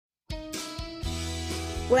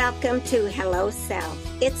Welcome to Hello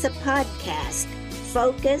Self. It's a podcast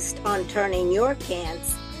focused on turning your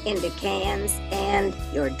can'ts into cans and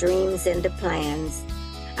your dreams into plans.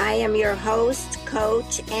 I am your host,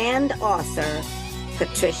 coach, and author,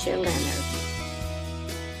 Patricia Leonard.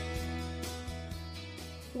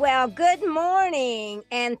 Well, good morning,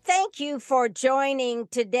 and thank you for joining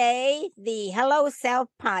today, the Hello Self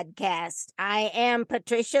podcast. I am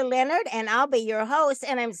Patricia Leonard, and I'll be your host,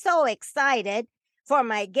 and I'm so excited for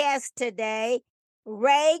my guest today,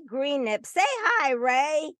 Ray Greenip. Say hi,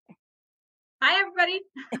 Ray. Hi, everybody.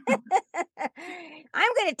 I'm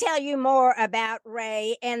going to tell you more about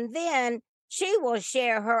Ray, and then she will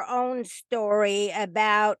share her own story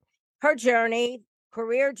about her journey,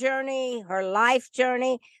 career journey, her life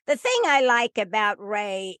journey. The thing I like about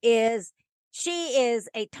Ray is she is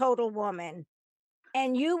a total woman,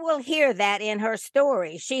 and you will hear that in her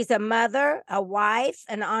story. She's a mother, a wife,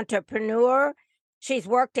 an entrepreneur. She's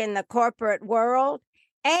worked in the corporate world,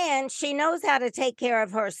 and she knows how to take care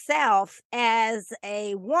of herself as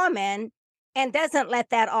a woman and doesn't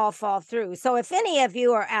let that all fall through. So if any of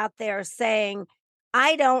you are out there saying,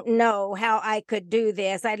 I don't know how I could do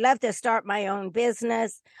this, I'd love to start my own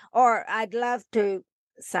business, or I'd love to,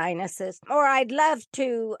 or I'd love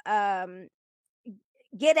to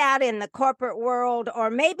get out in the corporate world, or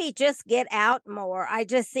maybe just get out more. I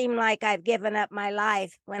just seem like I've given up my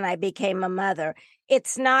life when I became a mother.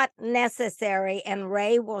 It's not necessary, and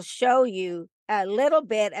Ray will show you a little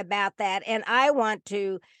bit about that. And I want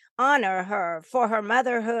to honor her for her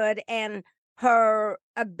motherhood and her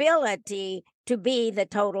ability to be the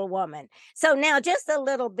total woman. So now just a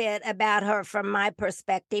little bit about her from my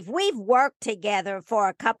perspective. We've worked together for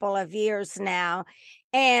a couple of years now,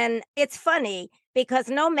 and it's funny because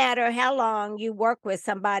no matter how long you work with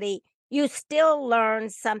somebody, you still learn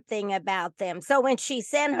something about them. So when she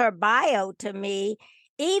sent her bio to me,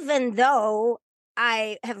 even though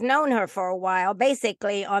I have known her for a while,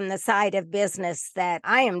 basically on the side of business that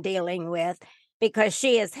I am dealing with, because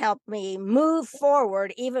she has helped me move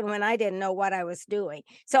forward even when I didn't know what I was doing.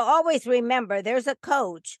 So always remember, there's a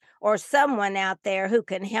coach or someone out there who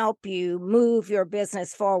can help you move your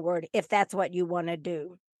business forward if that's what you want to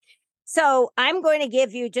do. So I'm going to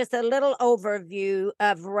give you just a little overview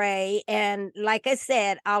of Ray. And like I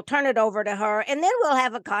said, I'll turn it over to her and then we'll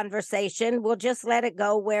have a conversation. We'll just let it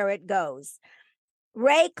go where it goes.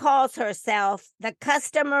 Ray calls herself the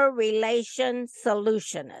Customer Relation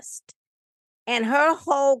Solutionist. And her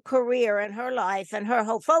whole career and her life and her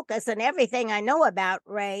whole focus and everything I know about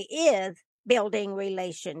Ray is building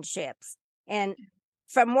relationships. And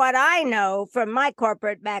from what I know from my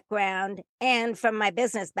corporate background and from my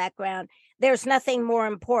business background, there's nothing more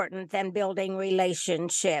important than building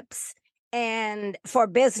relationships and for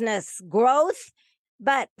business growth,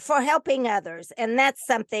 but for helping others. And that's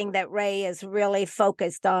something that Ray is really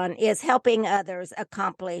focused on, is helping others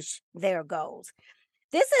accomplish their goals.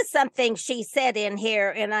 This is something she said in here,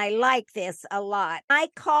 and I like this a lot. My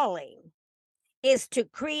calling is to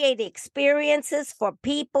create experiences for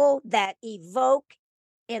people that evoke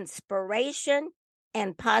inspiration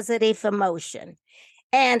and positive emotion.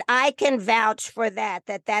 And I can vouch for that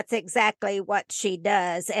that's exactly what she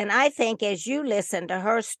does. And I think as you listen to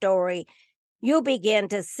her story, you'll begin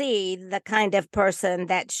to see the kind of person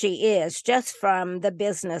that she is just from the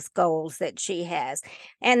business goals that she has.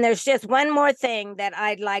 And there's just one more thing that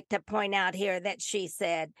I'd like to point out here that she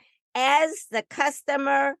said. As the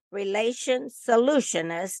Customer Relation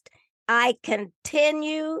Solutionist, I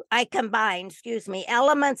combine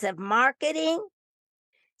elements of marketing,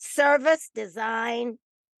 service design,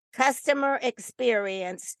 customer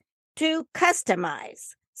experience to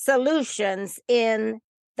customize solutions in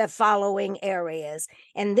the following areas.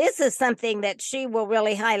 And this is something that she will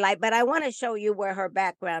really highlight, but I want to show you where her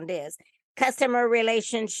background is. Customer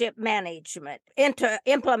relationship management,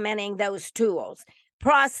 implementing those tools,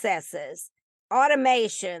 processes,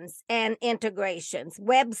 automations and integrations,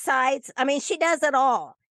 websites. I mean, she does it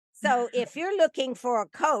all. So if you're looking for a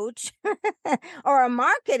coach or a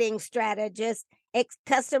marketing strategist,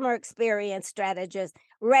 customer experience strategist,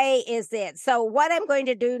 Ray is it. So what I'm going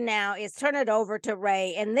to do now is turn it over to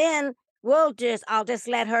Ray, and then I'll just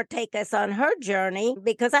let her take us on her journey,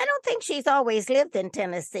 because I don't think she's always lived in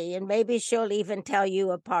Tennessee, and maybe she'll even tell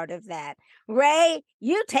you a part of that. Ray,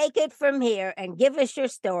 you take it from here and give us your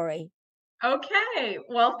story. Okay.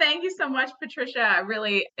 Well, thank you so much, Patricia.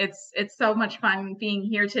 Really, it's so much fun being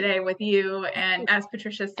here today with you. And as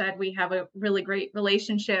Patricia said, we have a really great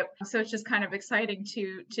relationship. So it's just kind of exciting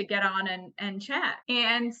to get on and chat.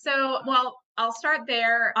 And so, well, I'll start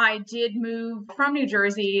there. I did move from New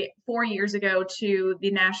Jersey 4 years ago to the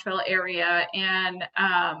Nashville area, and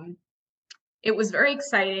it was very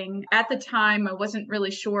exciting. At the time, I wasn't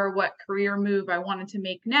really sure what career move I wanted to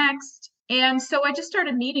make next. And so I just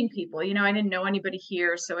started meeting people. I didn't know anybody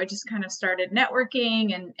here. So I just kind of started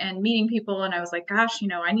networking and meeting people. And I was like, gosh,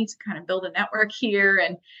 I need to kind of build a network here.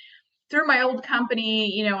 And through my old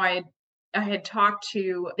company, I had talked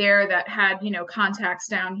to there that had, contacts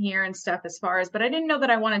down here and stuff as far as, but I didn't know that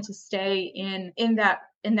I wanted to stay in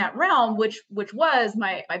that realm, which was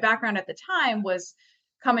my background at the time was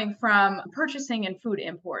coming from purchasing and food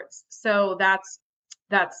imports. So that's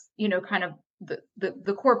kind of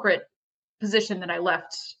the corporate position that I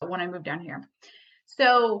left when I moved down here.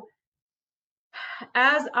 So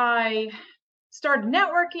as I started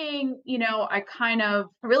networking, I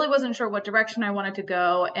really wasn't sure what direction I wanted to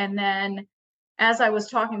go. And then as I was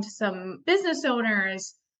talking to some business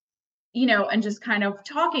owners, and just kind of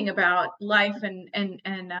talking about life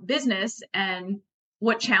and business and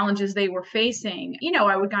what challenges they were facing,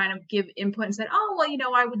 I would kind of give input and said, oh,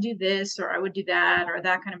 well, I would do this or I would do that or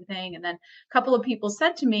that kind of thing. And then a couple of people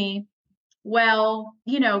said to me, well,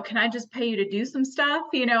 can I just pay you to do some stuff,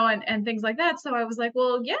 and things like that. So I was like,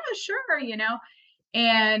 well, yeah, sure.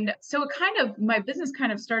 And so my business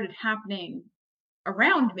kind of started happening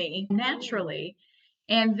around me naturally.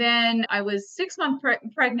 And then I was 6 months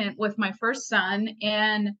pregnant with my first son.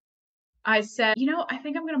 And I said, I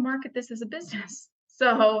think I'm going to market this as a business.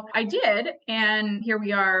 So I did. And here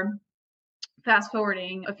we are, fast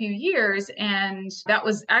forwarding a few years. And that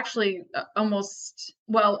was actually almost,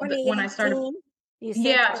 well, when I started. 2018, you said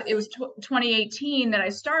Yeah, it 20. was 2018 that I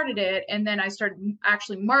started it, and then I started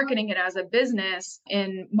actually marketing it as a business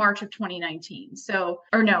in March of 2019. So,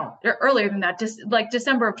 or no, earlier than that, just like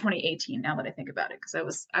December of 2018. Now that I think about it, because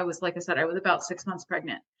I was like I said, I was about 6 months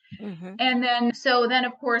pregnant, Mm-hmm. and then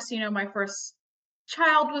of course, my first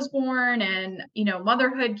child was born, and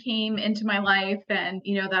motherhood came into my life, and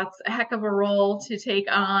that's a heck of a role to take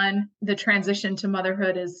on. The transition to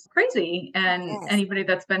motherhood is crazy, and Yes. anybody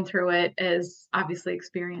that's been through it has obviously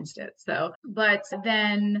experienced it. So, but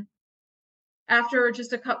then after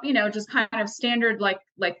just a couple, just kind of standard, like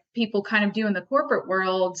people kind of do in the corporate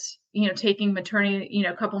world, taking maternity,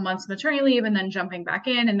 a couple months maternity leave and then jumping back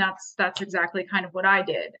in. And that's exactly kind of what I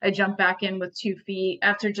did. I jumped back in with 2 feet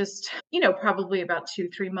after just, probably about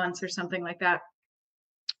 2-3 months or something like that.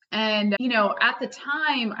 And, at the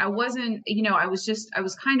time I wasn't, I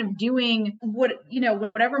was kind of doing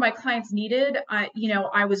whatever my clients needed,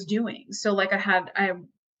 I was doing. So like I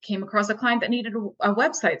came across a client that needed a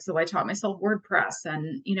website. So I taught myself WordPress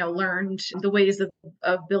and, learned the ways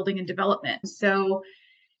of building and development. So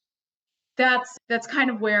that's kind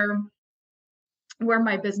of where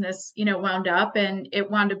my business, wound up, and it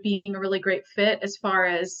wound up being a really great fit. As far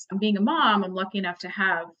as being a mom, I'm lucky enough to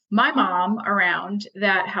have my mom around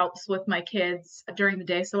that helps with my kids during the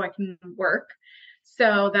day so I can work.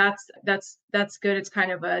 So that's good. It's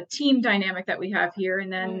kind of a team dynamic that we have here.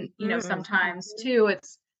 And then, Mm-hmm. sometimes too,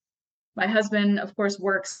 it's my husband, of course,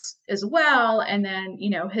 works as well. And then,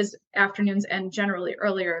 his afternoons end generally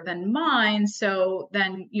earlier than mine. So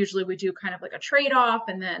then usually we do kind of like a trade off,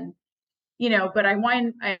 and then but I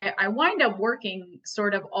wind up working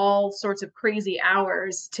sort of all sorts of crazy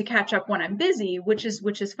hours to catch up when I'm busy, which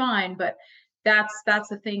is fine. But that's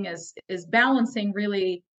the thing, is balancing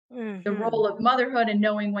really the Mm-hmm. role of motherhood and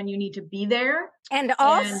knowing when you need to be there. And And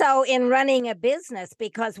also in running a business,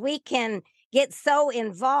 because we can get so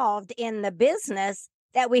involved in the business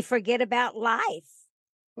that we forget about life.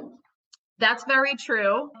 that's very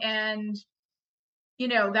true. And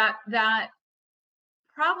that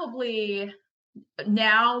probably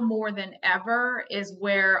now more than ever is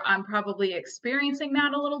where I'm probably experiencing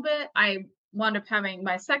that a little bit. I wound up having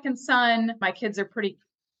my second son. My kids are pretty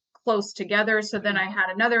close together. So then I had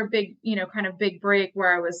another big, kind of big break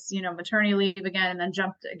where I was, maternity leave again, and then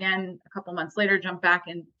jumped again a couple months later, jumped back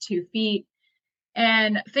in 2 feet.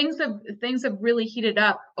 And things have really heated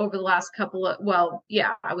up over the last couple of, well,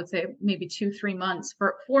 yeah, I would say maybe 2-3 months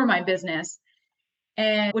for my business,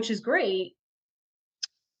 and which is great.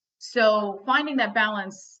 So finding that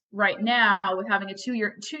balance right now with having a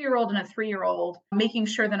two-year-old and a 3-year-old, making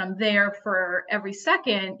sure that I'm there for every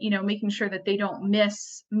second, making sure that they don't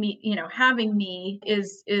miss me, having me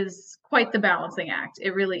is quite the balancing act.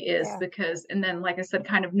 It really is, Yeah. because, and then like I said,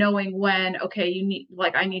 kind of knowing when, okay,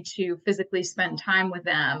 I need to physically spend time with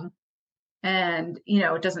them, And,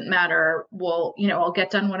 it doesn't matter. Well, I'll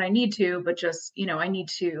get done what I need to, but just, I need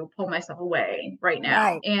to pull myself away right now.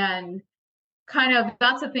 Right. And kind of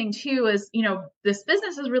that's the thing too, is, this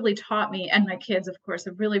business has really taught me, and my kids, of course,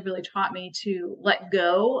 have really, really taught me to let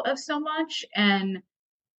go of so much and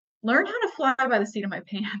learn how to fly by the seat of my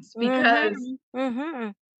pants because,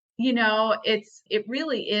 Mhm. Mhm. it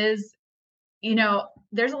really is,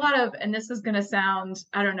 there's a lot of, and this is going to sound,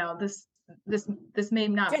 I don't know, this may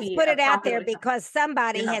not Just be put a it out there popular thing. because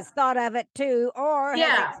somebody Yeah. has thought of it too or has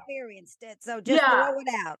Yeah. experienced it. So just Yeah. throw it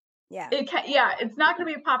out. Yeah. Yeah, it's not going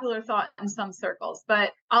to be a popular thought in some circles,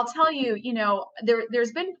 but I'll tell you,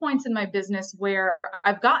 there's been points in my business where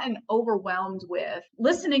I've gotten overwhelmed with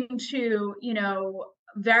listening to,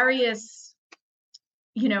 various,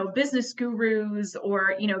 business gurus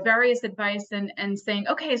or, various advice and saying,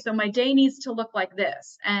 okay, so my day needs to look like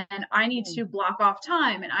this, and I need Mm. to block off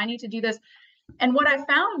time, and I need to do this. And what I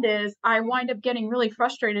found is I wind up getting really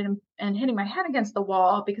frustrated and hitting my head against the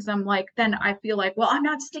wall because I'm like, then I feel like, well, I'm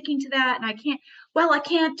not sticking to that. And I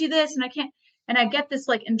can't do this and I can't. And I get this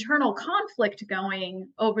like internal conflict going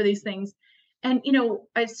over these things. And,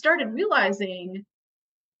 I started realizing,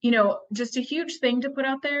 just a huge thing to put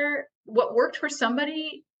out there. What worked for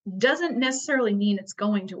somebody doesn't necessarily mean it's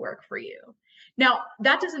going to work for you. Now,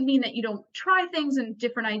 that doesn't mean that you don't try things and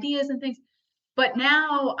different ideas and things, but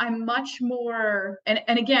now I'm much more, and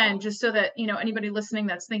again, just so that, anybody listening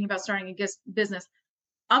that's thinking about starting a business,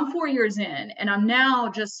 I'm 4 years in and I'm now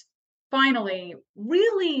just finally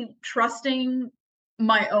really trusting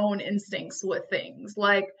my own instincts with things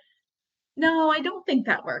like, no, I don't think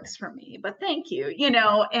that works for me, but thank you,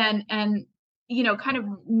 and, kind of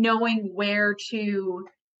knowing where to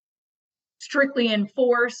strictly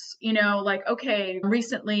enforce, like, okay,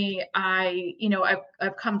 recently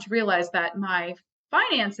I've come to realize that my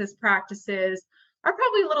finances practices are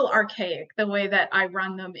probably a little archaic the way that I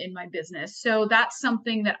run them in my business. So that's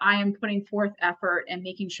something that I am putting forth effort and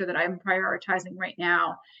making sure that I'm prioritizing right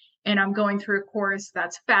now. And I'm going through a course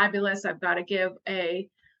that's fabulous. I've got to give a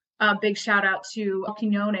big shout out to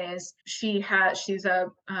Quinones. She's a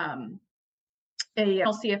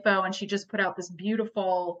CFO, and she just put out this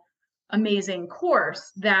beautiful, amazing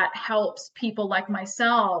course that helps people like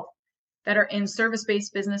myself that are in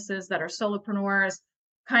service-based businesses, that are solopreneurs,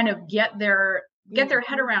 kind of get their head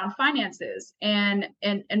Mhm. around finances and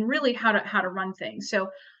really how to run things.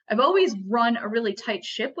 So I've always run a really tight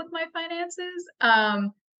ship with my finances.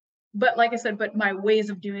 But like I said, but my ways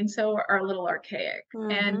of doing so are a little archaic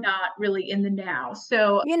and Mhm. not really in the now.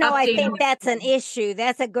 So I updating think that's an everything. issue.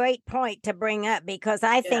 That's a great point to bring up because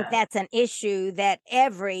I think Yeah. that's an issue that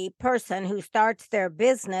every person who starts their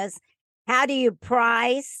business, how do you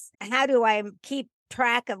price? How do I keep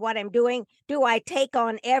track of what I'm doing? Do I take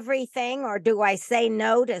on everything or do I say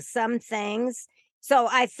no to some things? So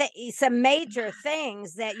I think some major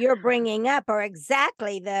things that you're bringing up are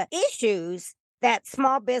exactly the issues that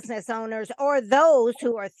small business owners or those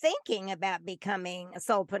who are thinking about becoming a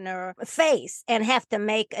solopreneur face and have to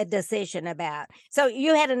make a decision about. So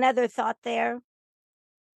you had another thought there?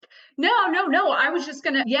 No, no, no. I was just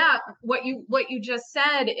gonna, yeah, what you just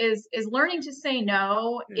said is learning to say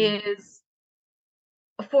no Mm. is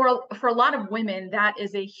for a lot of women, that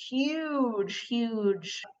is a huge,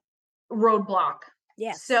 huge roadblock.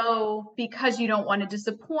 Yes. So because you don't want to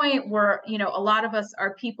disappoint, a lot of us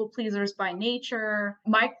are people pleasers by nature.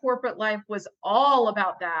 My corporate life was all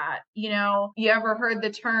about that. You ever heard the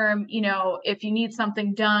term, if you need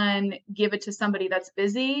something done, give it to somebody that's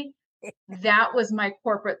busy? That was my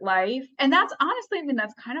corporate life. And that's honestly, I mean,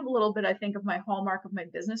 that's kind of a little bit, I think, of my hallmark of my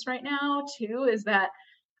business right now, too, is that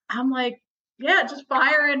I'm like, yeah, just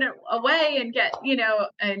firing away and get,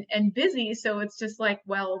 and busy. So it's just like,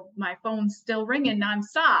 well, my phone's still ringing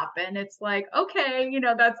nonstop. And it's like, okay,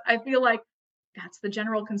 I feel like that's the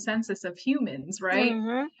general consensus of humans, right?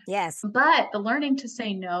 Yes. But the learning to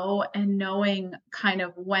say no and knowing kind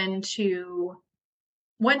of when to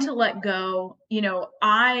let go,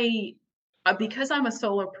 because I'm a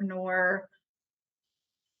solopreneur,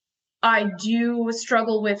 I do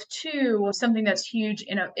struggle with too something that's huge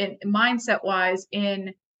in mindset wise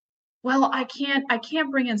in, well, I can't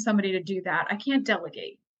bring in somebody to do that. I can't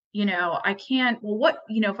delegate. I can't, well,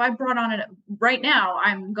 if I brought on right now,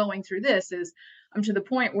 I'm going through this is I'm to the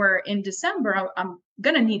point where in December I'm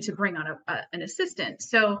going to need to bring on an assistant.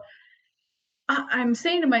 So I'm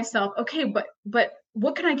saying to myself, okay, but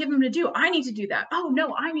what can I give him to do? I need to do that. Oh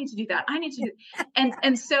no, I need to do that. I need to do,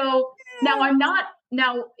 and so now I'm not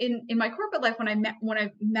now in my corporate life when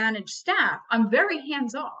I manage staff, I'm very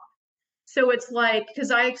hands off. So it's like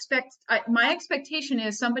because my expectation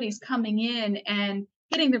is somebody's coming in and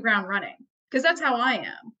hitting the ground running. because that's how I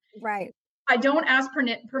am. Right. I don't ask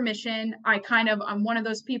permission. I'm one of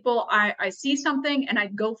those people. I see something and I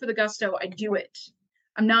go for the gusto. I do it.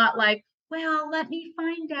 I'm not like, well, let me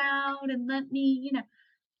find out and let me,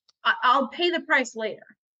 I'll pay the price later.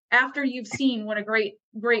 After you've seen what a great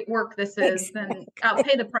work this is, then I'll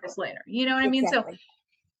pay the price later. You know what I mean? So,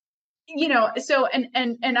 Exactly.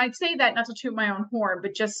 and I'd say that not to toot my own horn,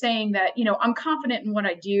 but just saying that, I'm confident in what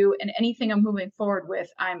I do, and anything I'm moving forward with,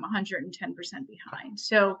 I'm 110% behind.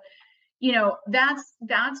 So,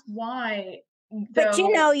 that's why, But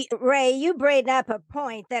though. Ray, you bring up a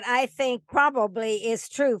point that I think probably is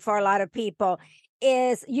true for a lot of people.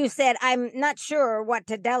 Is you said, I'm not sure what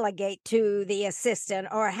to delegate to the assistant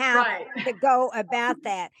or how Right. to go about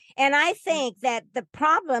that. And I think that the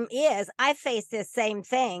problem is, I face this same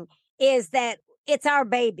thing, is that it's our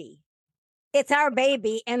baby. It's our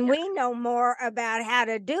baby, and Yeah. we know more about how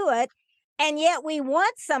to do it. And yet we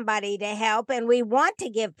want somebody to help and we want to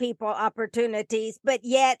give people opportunities, but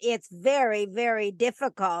yet it's very, very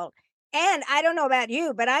difficult. And I don't know about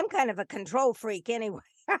you, but I'm kind of a control freak anyway.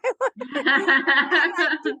 I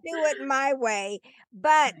like to do it my way.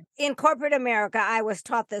 But in corporate America, I was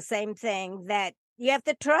taught the same thing, that you have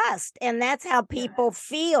to trust. And that's how people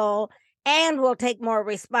feel and will take more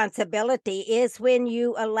responsibility, is when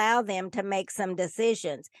you allow them to make some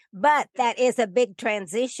decisions. But that is a big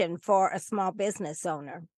transition for a small business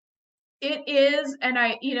owner. It is, and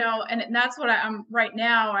and that's what I'm right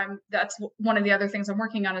now. That's one of the other things I'm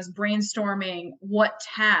working on, is brainstorming what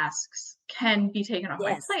tasks can be taken off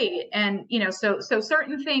my Yes. plate. And, so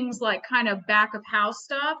certain things like kind of back of house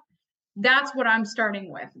stuff, that's what I'm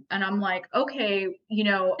starting with. And I'm like, okay,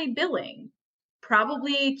 billing,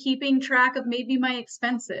 probably keeping track of maybe my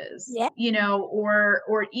expenses, Yeah.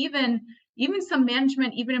 or even some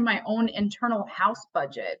management, even in my own internal house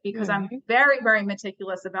budget, because I'm Mhm. very, very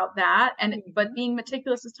meticulous about that. But Mhm. being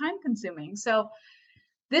meticulous is time consuming. So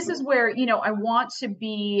this is where, I want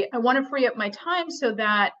to free up my time, so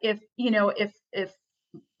that if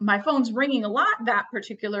my phone's ringing a lot that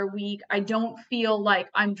particular week, I don't feel like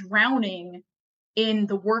I'm drowning in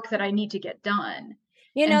the work that I need to get done.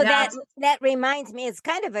 And That that's that reminds me, it's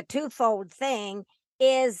kind of a twofold thing,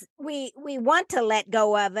 is we want to let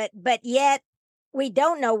go of it, but yet we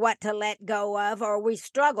don't know what to let go of, or we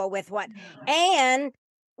struggle with what. And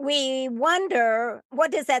we wonder,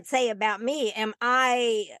 what does that say about me? Am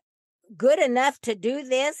I good enough to do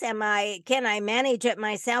this? Can I manage it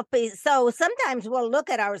myself? So sometimes we'll look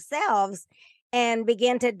at ourselves and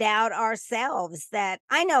begin to doubt ourselves. That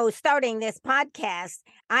I know, starting this podcast,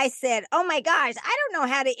 I said, oh my gosh, I don't know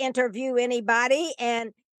how to interview anybody.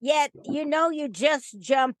 And yet, you just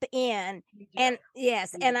jump in. And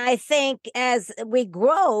yes, and I think as we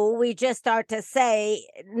grow, we just start to say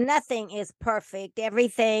nothing is perfect.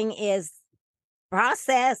 Everything is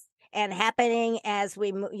process and happening as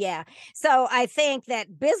we move. Yeah. So I think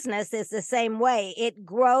that business is the same way. It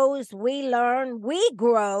grows, we learn, we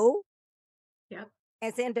grow Yep.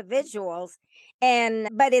 as individuals. And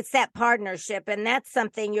but it's that partnership, and that's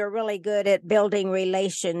something you're really good at, building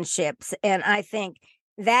relationships. And I think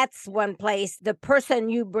that's one place the person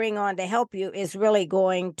you bring on to help you is really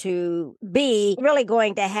going to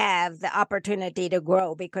have the opportunity to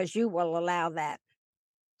grow, because you will allow that.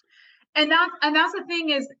 And that's the thing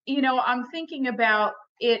is, I'm thinking about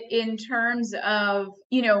it in terms of,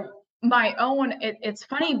 my own. It's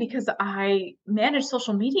funny because I manage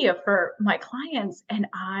social media for my clients, and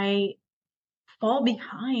I fall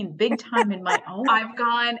behind big time in my own. I've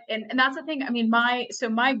gone, and that's the thing. I mean, my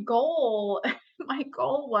goal, my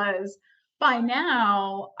goal was, by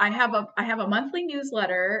now I have a monthly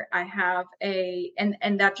newsletter. I have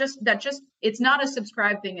and that just it's not a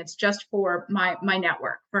subscribe thing. It's just for my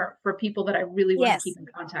network, for people that I really want to Yes. keep in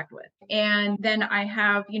contact with. And then I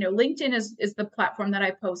have, LinkedIn is the platform that I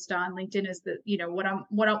post on. LinkedIn is the,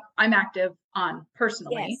 I'm active on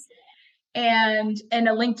personally, Yes. and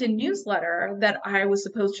a LinkedIn newsletter that I was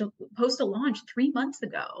supposed to launch 3 months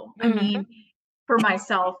ago. I Mhm. mean, for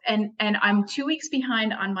myself, and I'm 2 weeks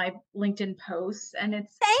behind on my LinkedIn posts, and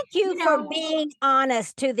it's, Thank you you for know, being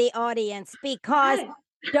honest to the audience, because yes.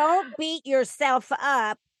 don't beat yourself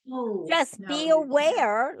up. Oh Just no, be you can't.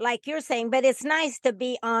 aware, like you're saying, but it's nice to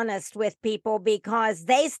be honest with people, because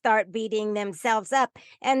they start beating themselves up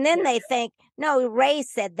and then Yeah, they think, no, Ray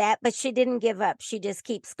said that, but she didn't give up. She just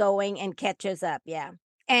keeps going and catches up. Yeah.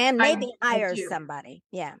 And I maybe I hires do. somebody.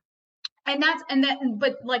 Yeah.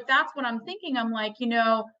 But like that's what I'm thinking. I'm like,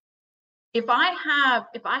 if I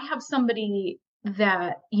have somebody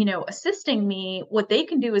that, assisting me, what they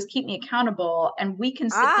can do is keep me accountable, and we can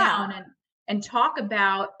sit Ah, down and talk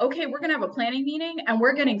about, okay, we're going to have a planning meeting and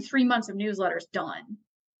we're getting 3 months of newsletters done.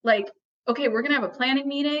 Like, okay, we're going to have a planning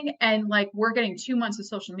meeting and like we're getting 2 months of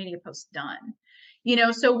social media posts done.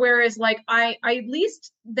 So whereas like I at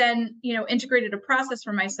least then, integrated a process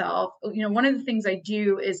for myself. One of the things I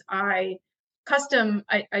do is I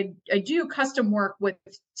do custom work with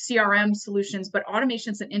CRM solutions, but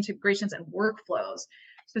automations and integrations and workflows.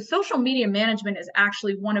 So social media management is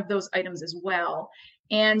actually one of those items as well.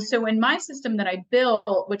 And so in my system that I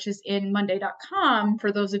built, which is in monday.com,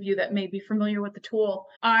 for those of you that may be familiar with the tool,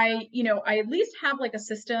 I at least have like a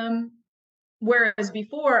system, whereas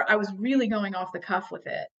before I was really going off the cuff with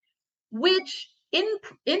it, which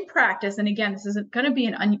in practice, and again, this isn't going to be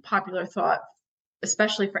an unpopular thought,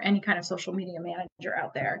 especially for any kind of social media manager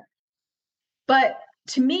out there. But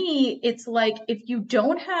to me, it's like if you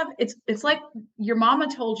don't have, it's like your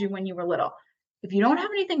mama told you when you were little, if you don't have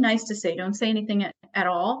anything nice to say, don't say anything at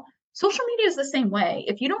all. Social media is the same way.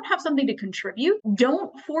 If you don't have something to contribute,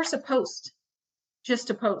 don't force a post just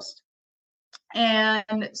to post.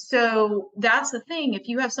 And so that's the thing. If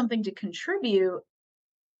you have something to contribute,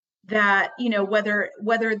 that whether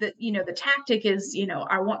the tactic is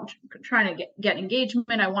I want trying to get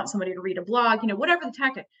engagement, I want somebody to read a blog, whatever the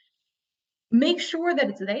tactic, make sure that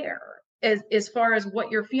it's there as far as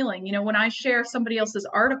what you're feeling. When I share somebody else's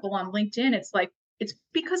article on LinkedIn, it's like it's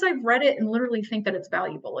because I've read it and literally think that it's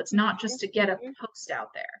valuable. It's not just to get a post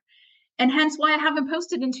out there. And hence why I haven't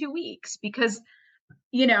posted in 2 weeks, because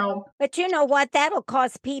But you know what? That'll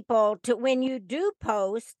cause people to, when you do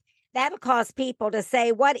post, that'll cause people to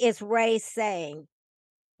say, what is Ray saying?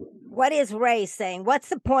 What is Ray saying? What's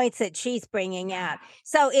the points that she's bringing out?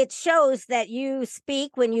 So it shows that you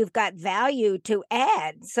speak when you've got value to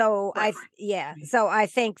add. So so I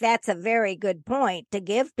think that's a very good point to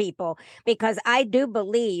give people, because I do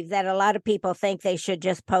believe that a lot of people think they should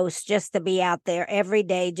just post just to be out there every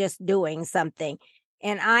day, just doing something.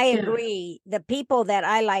 And I agree. The people that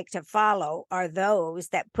I like to follow are those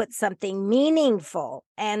that put something meaningful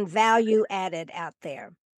and value added out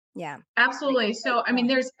there. Yeah, absolutely. So, I mean,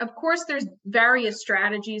 there's various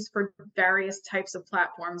strategies for various types of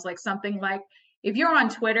platforms, like something like if you're on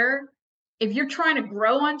Twitter, if you're trying to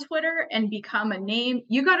grow on Twitter and become a name,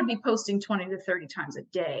 you got to be posting 20 to 30 times a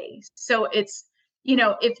day. So it's,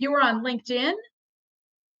 if you're on LinkedIn,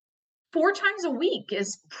 4 times a week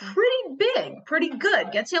is pretty big, pretty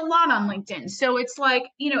good, gets you a lot on LinkedIn. So it's like,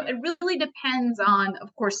 it really depends on,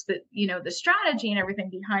 of course, the strategy and everything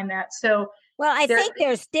behind that. So, well, I think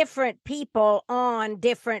there's different people on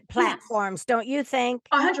different platforms, don't you think?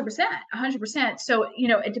 100%, 100%. So,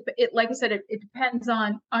 it like I said, it depends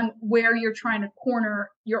on where you're trying to corner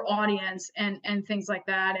your audience and things like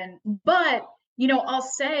that. But, I'll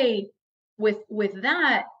say with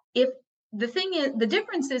that, if the thing is, the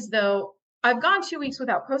difference is though, I've gone 2 weeks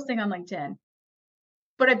without posting on LinkedIn,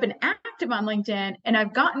 but I've been active on LinkedIn and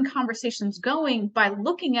I've gotten conversations going by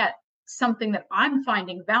looking at something that I'm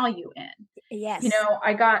finding value in. Yes.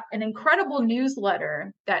 I got an incredible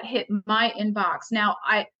newsletter that hit my inbox. Now,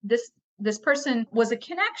 this person was a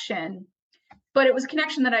connection, but it was a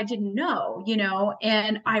connection that I didn't know,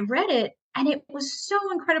 and I read it and it was so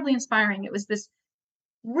incredibly inspiring. It was this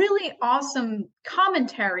really awesome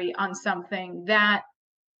commentary on something that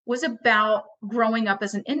was about growing up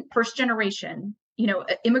as an first generation,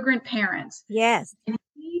 immigrant parents. Yes. And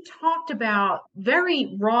he talked about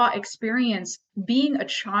very raw experience being a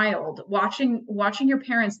child, watching your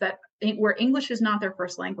parents where English is not their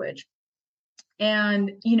first language,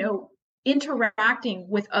 and interacting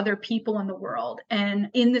with other people in the world and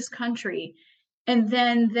in this country, and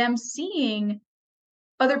then them seeing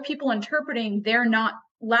other people interpreting their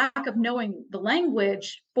lack of knowing the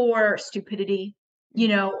language for stupidity,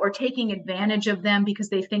 or taking advantage of them because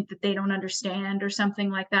they think that they don't understand or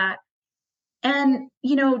something like that. And,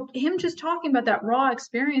 him just talking about that raw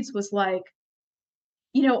experience was like,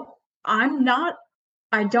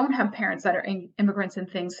 I don't have parents that are immigrants and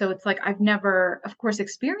things. So it's like, I've never, of course,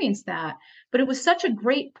 experienced that, but it was such a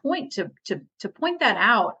great point to point that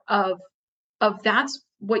out of that's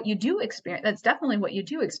what you do experience. That's definitely what you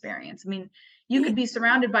do experience. I mean, you could be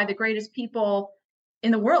surrounded by the greatest people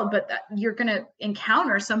in the world, but you're going to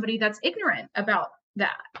encounter somebody that's ignorant about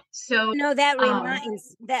that. So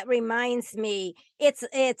that reminds me.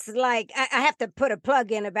 It's like I have to put a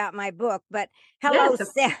plug in about my book, but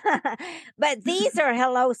but these are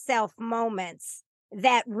hello self moments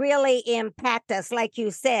that really impact us. Like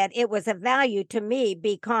you said, it was a value to me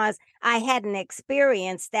because I hadn't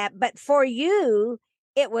experienced that. But for you,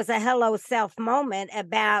 it was a hello self moment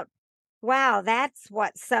about Wow, that's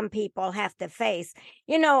what some people have to face.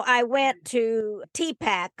 I went to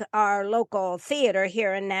TPAC, our local theater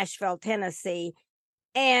here in Nashville, Tennessee,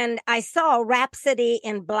 and I saw Rhapsody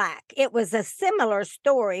in Black. It was a similar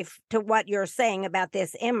story to what you're saying about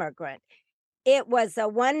this immigrant. It was a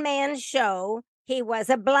one man show. He was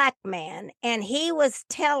a black man, and he was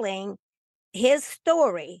telling his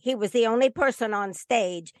story. He was the only person on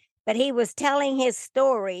stage, but he was telling his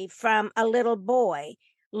story from a little boy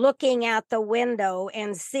looking out the window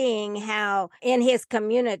and seeing how in his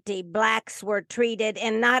community blacks were treated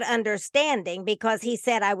and not understanding, because he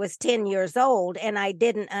said, I was 10 years old and I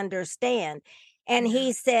didn't understand. And Yeah.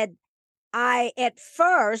 he said, I at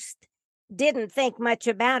first didn't think much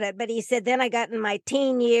about it, but he said, then I got in my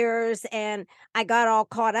teen years and I got all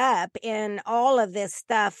caught up in all of this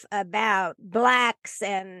stuff about blacks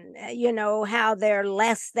and, how they're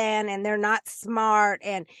less than and they're not smart.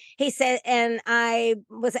 And he said, and I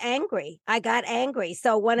was angry. I got angry.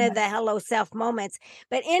 So one of the hello self moments.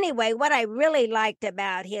 But anyway, what I really liked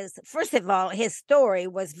about first of all, his story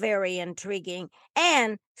was very intriguing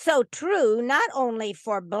and so true, not only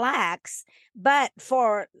for blacks, but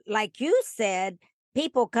for, like you said,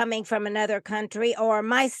 people coming from another country, or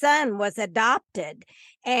my son was adopted.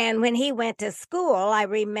 And when he went to school, I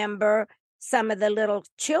remember some of the little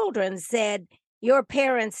children said, your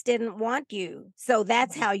parents didn't want you. So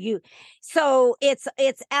that's how so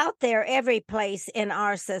it's out there every place in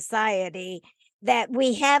our society that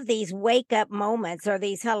we have these wake up moments or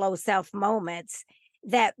these hello self moments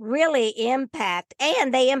that really impact,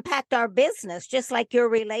 and they impact our business, just like your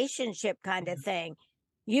relationship kind of thing.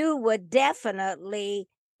 You would definitely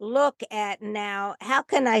look at now, how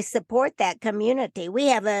can I support that community? We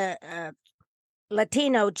have a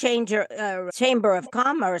Latino chamber of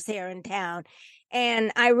commerce here in town.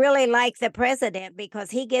 And I really like the president because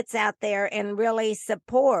he gets out there and really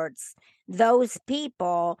supports those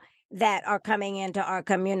people that are coming into our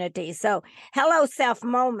community. So hello self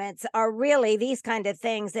moments are really these kind of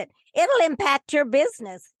things that it'll impact your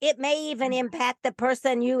business. It may even impact the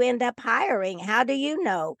person you end up hiring. How do you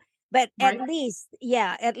know? But Right.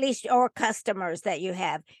 at least your customers that you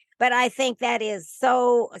have. But I think that is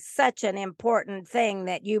such an important thing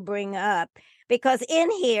that you bring up, because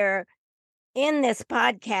in this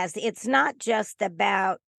podcast, it's not just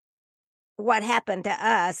about what happened to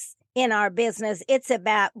us in our business. It's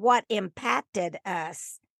about what impacted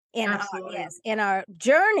us Absolutely. in our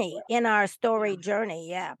journey, in our story Yeah. journey.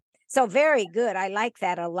 Yeah. So very good. I like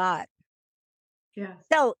that a lot. Yes.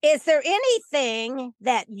 So is there anything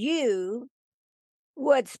that you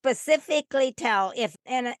would specifically tell, if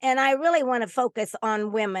and I really want to focus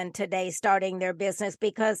on women today starting their business,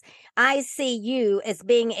 because I see you as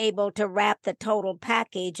being able to wrap the total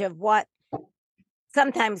package of what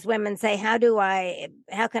sometimes women say, how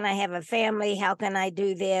can I have a family? How can I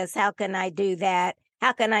do this? How can I do that?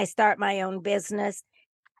 How can I start my own business?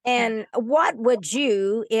 And what would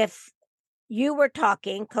you, if you were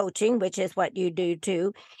talking coaching, which is what you do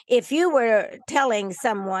too, if you were telling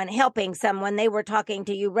someone, helping someone, they were talking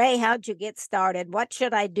to you, Ray, how'd you get started? What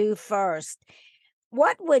should I do first?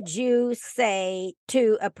 What would you say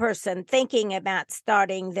to a person thinking about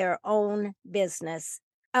starting their own business,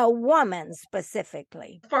 a woman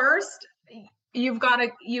specifically? First, you've got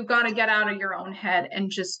to get out of your own head and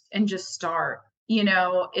just start.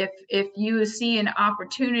 If you see an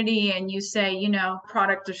opportunity and you say,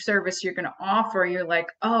 product or service you're going to offer, you're like,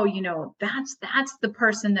 oh, that's the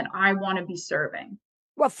person that I want to be serving.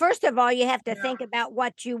 Well, first of all, you have to Yeah. think about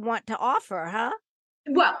what you want to offer, huh?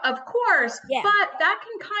 Well, of course, Yeah. but that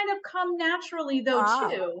can kind of come naturally though Oh,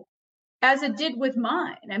 too, as it did with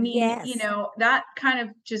mine. I mean, yes. that kind of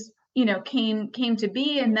just, came to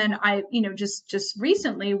be. And then I, just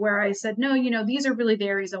recently where I said, no, these are really the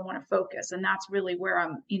areas I want to focus. And that's really where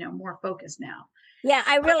I'm, more focused now. Yeah,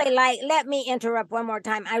 I really let me interrupt one more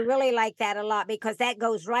time. I really like that a lot because that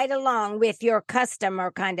goes right along with your customer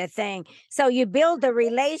kind of thing. So you build a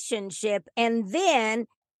relationship, and then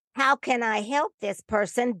how can I help this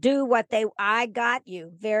person do I got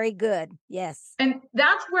you. Very good. Yes. And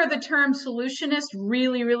that's where the term solutionist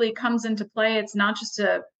really, really comes into play. It's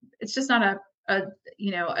just not a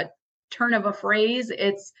turn of a phrase.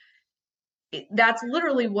 That's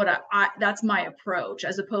literally what that's my approach,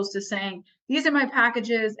 as opposed to saying these are my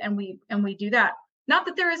packages and we do that. Not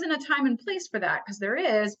that there isn't a time and place for that, because there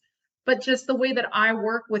is, but just the way that I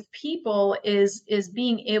work with people is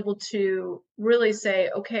being able to really say,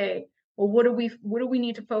 okay, well, what do we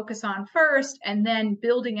need to focus on first, and then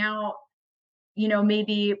building out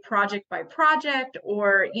maybe project by project,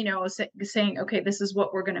 or, saying, okay, this is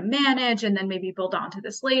what we're going to manage, and then maybe build onto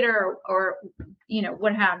this later, or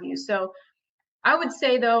what have you. So I would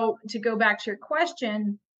say, though, to go back to your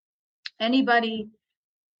question, anybody,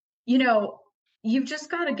 you've just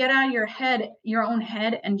got to get out of your own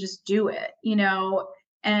head, and just do it,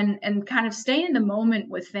 and kind of stay in the moment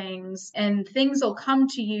with things, and things will come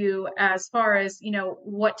to you as far as,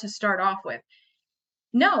 what to start off with.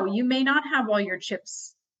 No, you may not have all your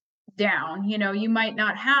chips down. You might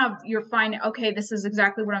not have your okay, this is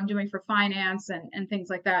exactly what I'm doing for finance and things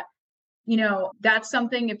like that. That's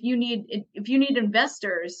something, if you need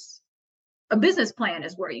investors, a business plan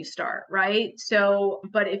is where you start, right? So,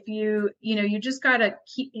 but if you just got to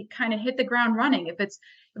kind of hit the ground running. If it's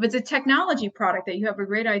a technology product that you have a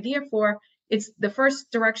great idea for, it's the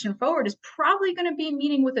first direction forward is probably going to be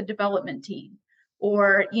meeting with a development team,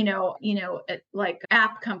 or like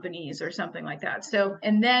app companies or something like that. So,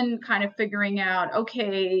 and then kind of figuring out,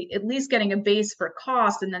 okay, at least getting a base for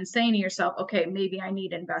cost, and then saying to yourself, okay, maybe I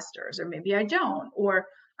need investors, or maybe I don't, or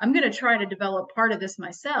I'm going to try to develop part of this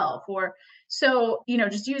myself. Or so,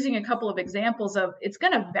 just using a couple of examples of, it's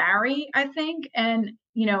going to vary, I think. And,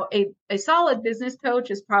 a solid business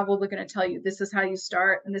coach is probably going to tell you, this is how you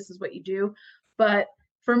start and this is what you do. But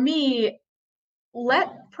for me,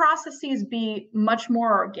 let processes be much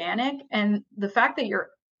more organic. And the fact that you're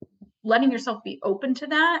letting yourself be open to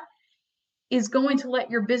that is going to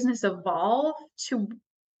let your business evolve to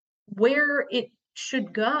where it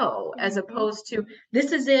should go, as opposed to,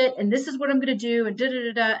 this is it, and this is what I'm going to do, and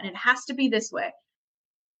and it has to be this way.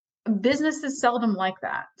 Business is seldom like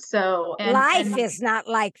that. So, life is not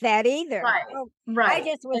like that either. right, Oh, I right.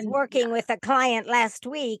 just was And working with a client last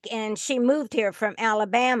week, and she moved here from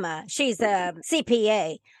Alabama. She's a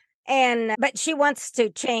CPA, and but she wants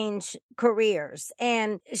to change careers.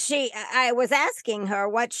 And I was asking her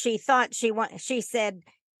what she thought she said,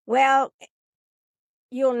 well,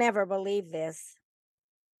 you'll never believe this.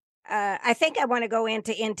 I think I want to go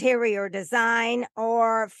into interior design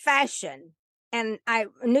or fashion. And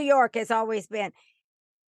New York has always been.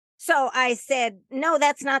 So I said, no,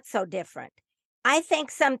 that's not so different. I think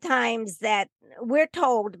sometimes that we're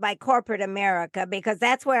told by corporate America, because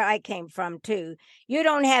that's where I came from too, you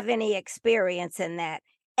don't have any experience in that.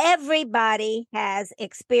 Everybody has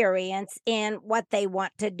experience in what they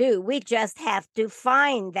want to do. We just have to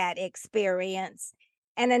find that experience.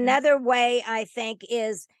 And another way, I think,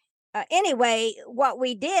 is anyway, what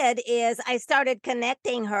we did is I started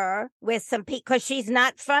connecting her with some people, because she's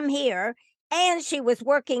not from here and she was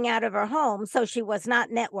working out of her home, so she was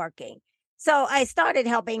not networking. So I started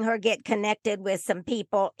helping her get connected with some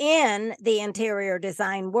people in the interior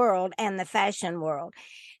design world and the fashion world.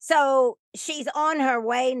 So she's on her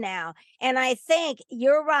way now. And I think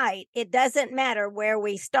you're right. It doesn't matter where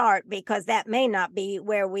we start, because that may not be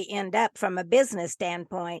where we end up from a business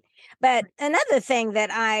standpoint. But another thing that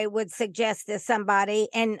I would suggest to somebody,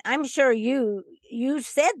 and I'm sure you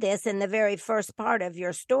said this in the very first part of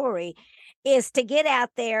your story, is to get out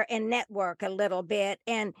there and network a little bit.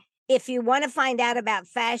 And if you want to find out about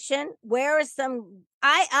fashion, where are some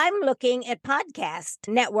I'm looking at podcast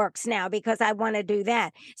networks now, because I want to do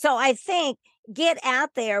that. So I think get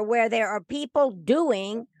out there where there are people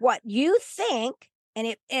doing what you think, and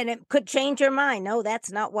it could change your mind. No,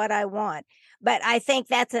 that's not what I want. But I think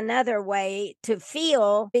that's another way to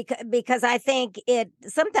feel, because I think it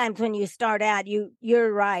sometimes when you start out,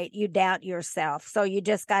 you're right, you doubt yourself. So you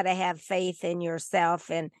just got to have faith in yourself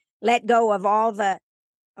and let go of all the,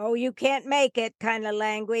 oh, you can't make it kind of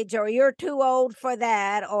language, or you're too old for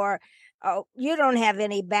that, or, oh, you don't have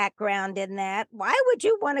any background in that. Why would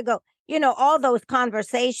you want to go? All those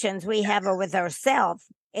conversations we have are with ourselves.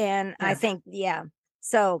 And I think, yeah.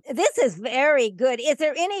 So this is very good. Is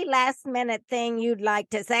there any last minute thing you'd like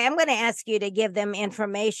to say? I'm going to ask you to give them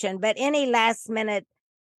information, but any last minute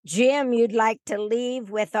gem you'd like to leave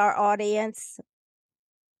with our audience?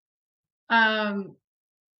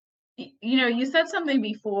 You said something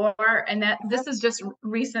before, and that this is just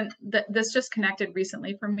recent, that this just connected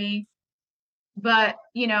recently for me. But,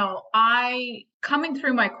 I, coming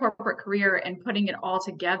through my corporate career and putting it all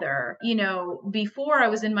together, before I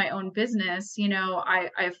was in my own business,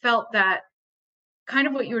 I felt that kind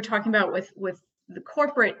of what you were talking about with the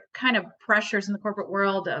corporate kind of pressures in the corporate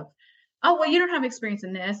world of, oh, well, you don't have experience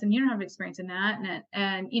in this and you don't have experience in that.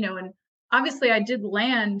 And obviously I did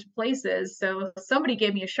land places. So somebody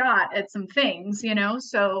gave me a shot at some things,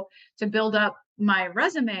 so to build up my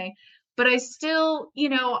resume. But I still,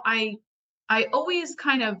 I always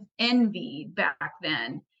kind of envied back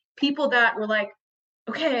then people that were like,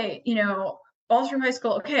 okay, all through high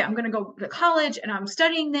school, okay, I'm going to go to college and I'm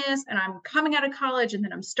studying this and I'm coming out of college and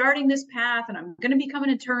then I'm starting this path and I'm going to become an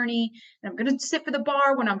attorney and I'm going to sit for the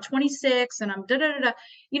bar when I'm 26 and I'm da da da da.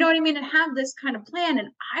 You know what I mean? And have this kind of plan. And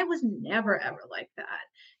I was never ever like that.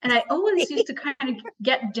 And I always used to kind of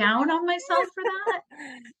get down on myself for that.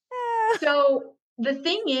 So the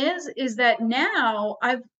thing is that now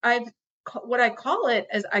I've what I call it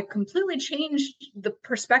is I completely changed the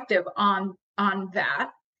perspective on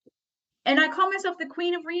that. And I call myself the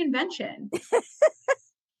queen of reinvention.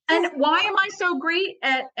 And why am I so great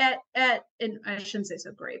at and I shouldn't say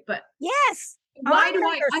so great, but yes, why do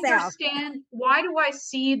honor I yourself. understand, why do I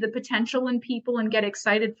see the potential in people and get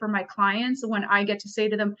excited for my clients when I get to say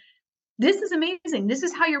to them, this is amazing, this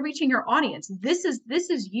is how you're reaching your audience, this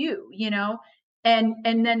is you, you know, and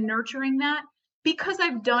then nurturing that because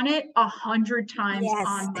I've done it 100 times Yes.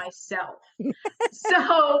 on myself.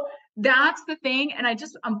 So that's the thing. And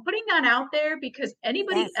I'm putting that out there because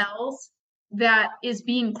anybody Yes. else that is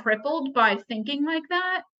being crippled by thinking like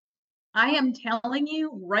that, I am telling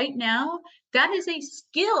you right now, that is a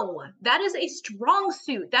skill. That is a strong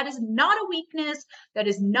suit. That is not a weakness. That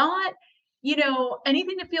is not, you know,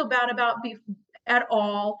 anything to feel bad about at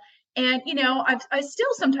all. And, you know, I still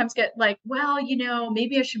sometimes get like, well, you know,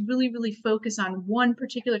 maybe I should really, really focus on one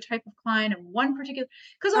particular type of client and one particular,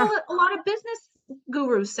 because a lot of business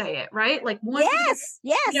gurus say it, right? Like one particular, Yes.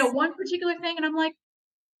 you know, Yes. one particular thing. And I'm like,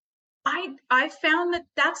 I found that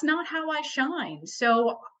that's not how I shine.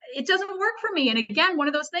 So it doesn't work for me. And again, one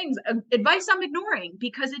of those things, advice I'm ignoring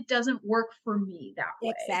because it doesn't work for me that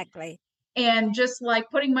way. Exactly. And just like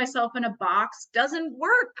putting myself in a box doesn't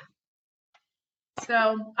work.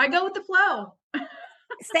 So I go with the flow.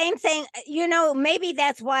 Same thing. You know, maybe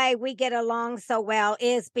that's why we get along so well,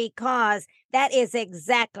 is because that is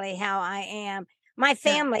exactly how I am. My Yeah.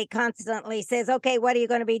 family constantly says, okay, what are you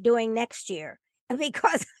going to be doing next year?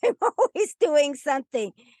 Because I'm always doing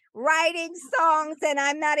something, writing songs, and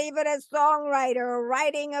I'm not even a songwriter, or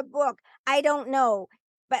writing a book. I don't know,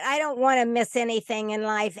 but I don't want to miss anything in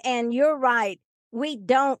life. And you're right. We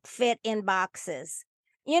don't fit in boxes.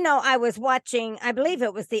 You know, I was watching, I believe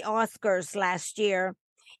it was the Oscars last year,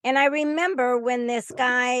 and I remember when this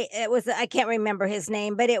guy, it was, I can't remember his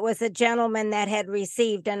name, but it was a gentleman that had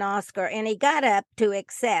received an Oscar, and he got up to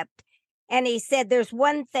accept. And he said, there's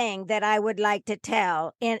one thing that I would like to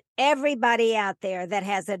tell in everybody out there that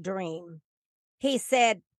has a dream. He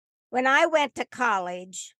said, when I went to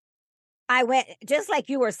college, I went, just like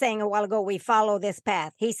you were saying a while ago, we follow this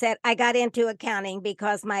path. He said, I got into accounting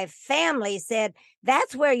because my family said,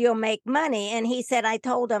 that's where you'll make money. And he said, I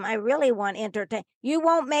told him, I really want entertain. You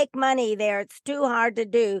won't make money there. It's too hard to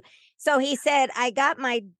do. So he said, I got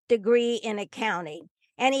my degree in accounting.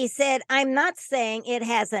 And he said, I'm not saying it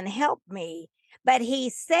hasn't helped me, but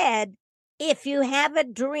he said, if you have a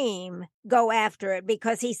dream, go after it.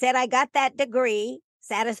 Because he said, I got that degree,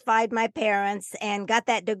 satisfied my parents, and got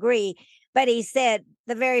that degree. But he said,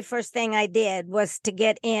 the very first thing I did was to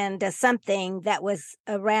get into something that was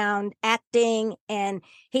around acting. And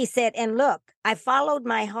he said, and look, I followed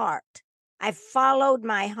my heart. I followed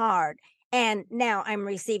my heart. And now I'm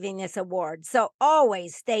receiving this award. So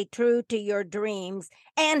always stay true to your dreams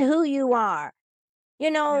and who you are.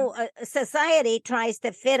 You know, society tries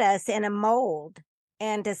to fit us in a mold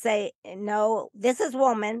and to say, no, this is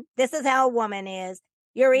woman. This is how a woman is.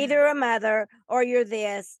 You're Yeah. either a mother or you're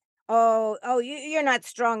this. You're not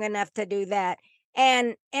strong enough to do that.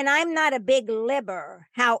 And I'm not a big libber.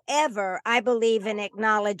 However, I believe in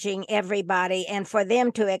acknowledging everybody and for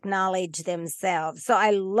them to acknowledge themselves. So I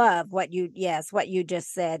love what you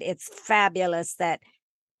just said. It's fabulous that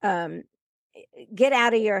um get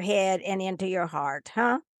out of your head and into your heart,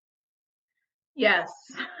 huh? Yes.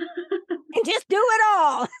 And just do it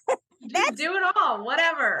all. Just do it all,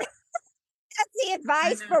 whatever. That's the I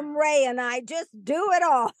advice know. from Ray and I. Just do it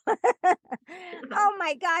all. Oh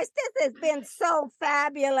my gosh, this has been so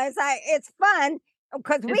fabulous. It's fun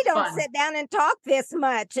because we It's don't fun. sit down and talk this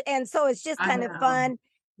much. And so it's just I kind of know. fun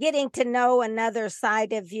getting to know another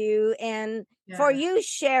side of you and for Yes. you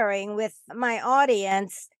sharing with my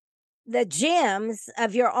audience the gems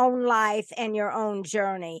of your own life and your own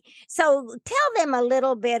journey. So tell them a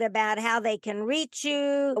little bit about how they can reach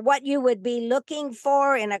you, what you would be looking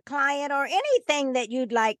for in a client, or anything that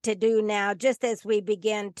you'd like to do now, just as we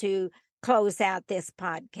begin to close out this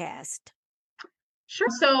podcast. Sure.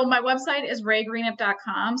 So my website is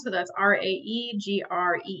raygreenip.com. So that's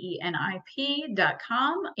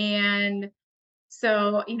RAEGREENIP.com. And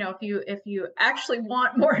So, if you actually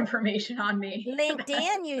want more information on me,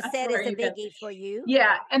 LinkedIn, you that's said, where is a you go. biggie for you.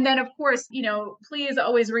 Yeah. And then of course, please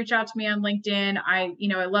always reach out to me on LinkedIn. I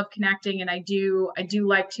love connecting, and I do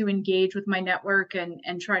like to engage with my network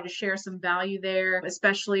and try to share some value there,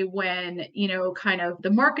 especially when, kind of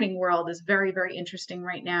the marketing world is very, very interesting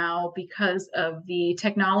right now because of the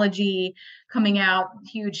technology coming out,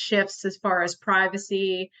 huge shifts as far as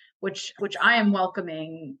privacy, which I am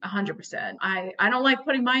welcoming 100%. I don't like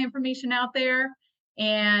putting my information out there,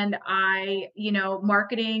 and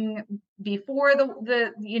marketing before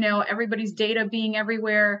everybody's data being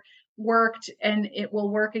everywhere worked, and it will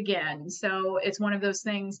work again. So it's one of those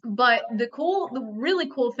things. But the really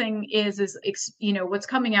cool thing is what's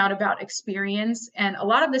coming out about experience. And a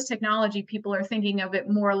lot of this technology, people are thinking of it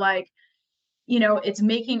more like, it's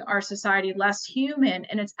making our society less human,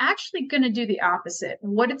 and it's actually going to do the opposite.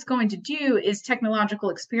 What it's going to do is technological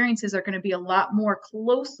experiences are going to be a lot more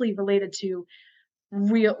closely related to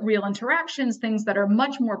real interactions, things that are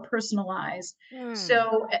much more personalized.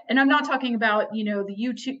 So, and I'm not talking about,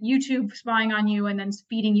 the YouTube spying on you and then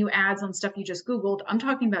feeding you ads on stuff you just Googled. I'm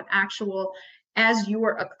talking about actual, as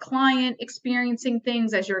you're a client experiencing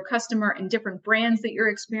things, as you're a customer and different brands that you're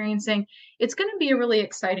experiencing. It's going to be a really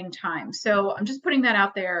exciting time. So I'm just putting that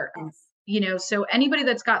out there. Yes. So anybody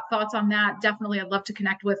that's got thoughts on that, definitely I'd love to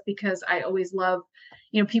connect with, because I always love,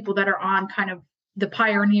 people that are on kind of the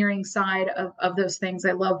pioneering side of those things.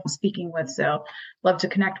 I love speaking with, so love to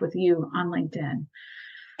connect with you on LinkedIn.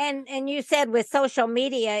 And you said with social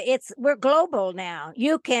media, we're global now.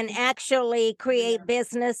 You can actually create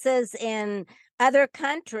businesses in other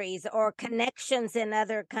countries or connections in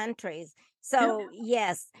other countries. So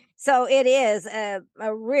yes, so it is a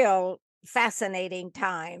real fascinating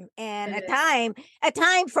time, and a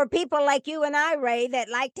time for people like you and I, Ray, that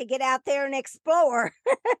like to get out there and explore.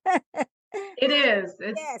 It is.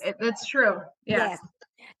 Yes. It's true. Yes. Yes.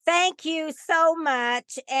 Thank you so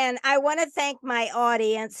much. And I want to thank my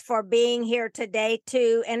audience for being here today,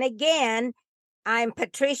 too. And again, I'm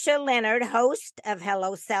Patricia Leonard, host of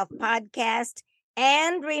Hello Self Podcast.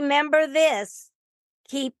 And remember this,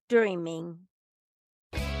 keep dreaming.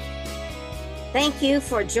 Thank you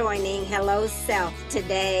for joining Hello Self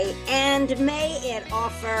today. And may it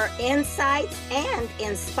offer insights and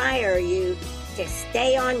inspire you to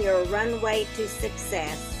stay on your runway to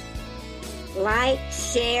success. Like,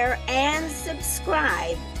 share, and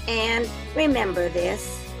subscribe. And remember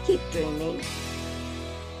this, keep dreaming.